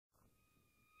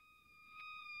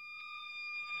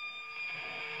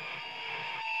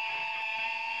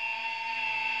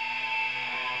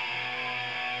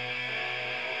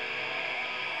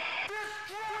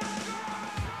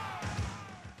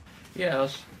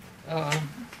Yes.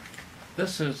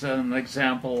 This is an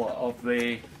example of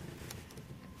the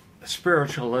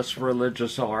spiritualist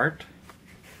religious art.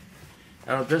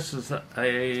 This is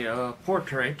a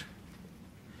portrait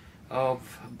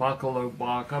of Bacalou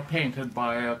Baca, painted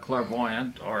by a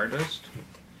clairvoyant artist,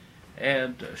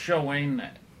 and showing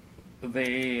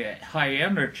the high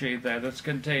energy that is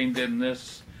contained in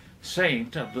this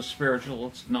saint of the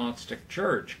Spiritualist Gnostic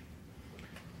Church.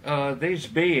 These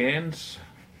beings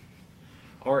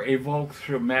are evoked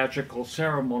through magical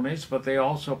ceremonies, but they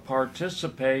also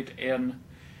participate in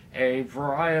a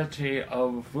variety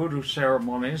of voodoo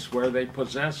ceremonies where they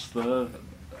possess the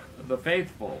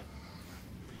faithful.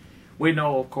 We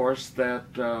know, of course, that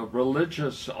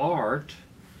religious art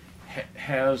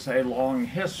has a long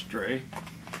history,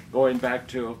 going back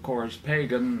to, of course,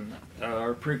 pagan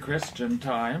or pre-Christian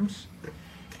times,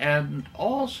 and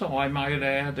also, I might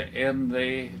add, in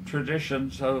the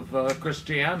traditions of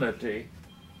Christianity.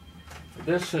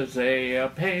 This is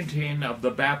a painting of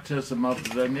the baptism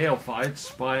of the neophytes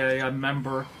by a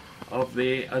member of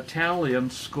the Italian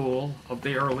school of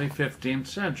the early 15th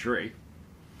century.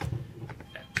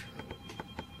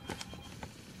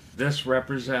 This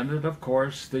represented, of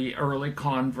course, the early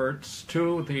converts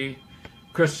to the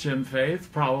Christian faith,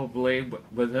 probably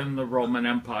within the Roman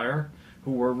Empire,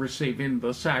 who were receiving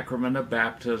the sacrament of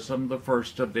baptism, the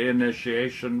first of the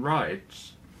initiation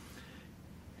rites.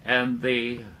 And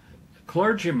the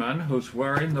clergyman who's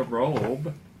wearing the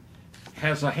robe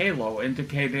has a halo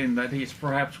indicating that he's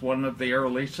perhaps one of the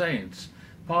early saints,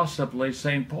 possibly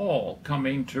St. Paul,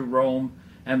 coming to Rome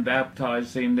and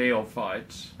baptizing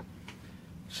neophytes.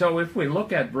 So if we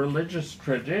look at religious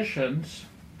traditions,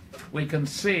 we can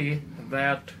see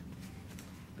that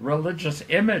religious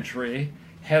imagery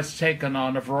has taken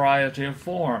on a variety of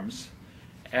forms.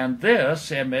 And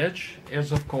this image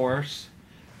is, of course,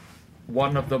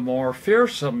 one of the more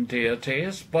fearsome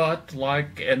deities, but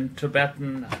like in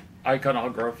Tibetan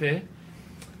iconography,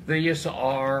 these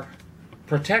are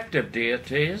protective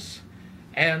deities,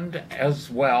 and as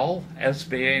well as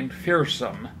being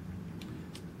fearsome.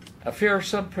 A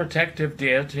fearsome protective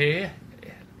deity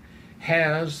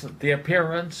has the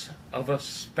appearance of a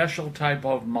special type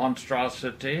of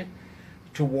monstrosity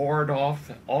to ward off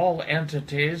all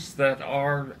entities that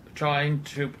are trying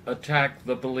to attack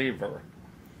the believer.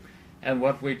 And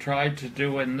what we tried to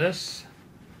do in this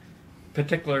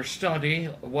particular study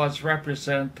was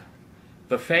represent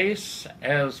the face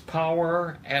as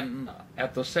power and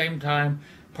at the same time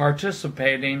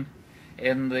participating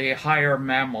in the higher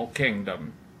mammal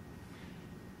kingdom.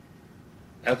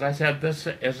 As I said, this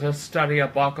is a study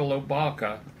of Bacalou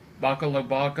Baca. Bacalou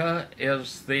Baca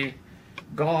is the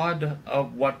god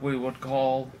of what we would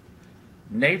call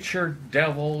nature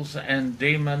devils and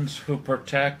demons who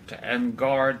protect and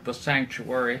guard the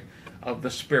sanctuary of the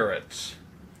spirits.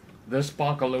 This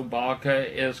Bacalou Baca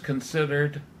is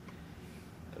considered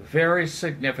very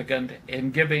significant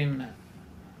in giving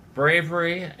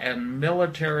bravery and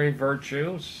military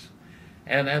virtues,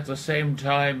 and at the same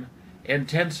time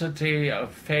intensity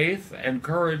of faith and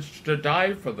courage to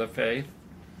die for the faith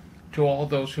to all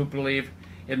those who believe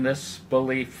in this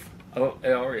belief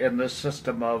or in this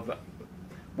system of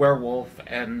werewolf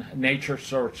and nature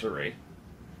sorcery.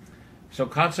 So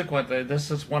consequently,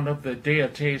 this is one of the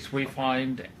deities we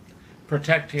find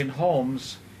protecting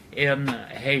homes in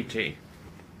Haiti.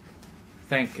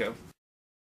 Thank you.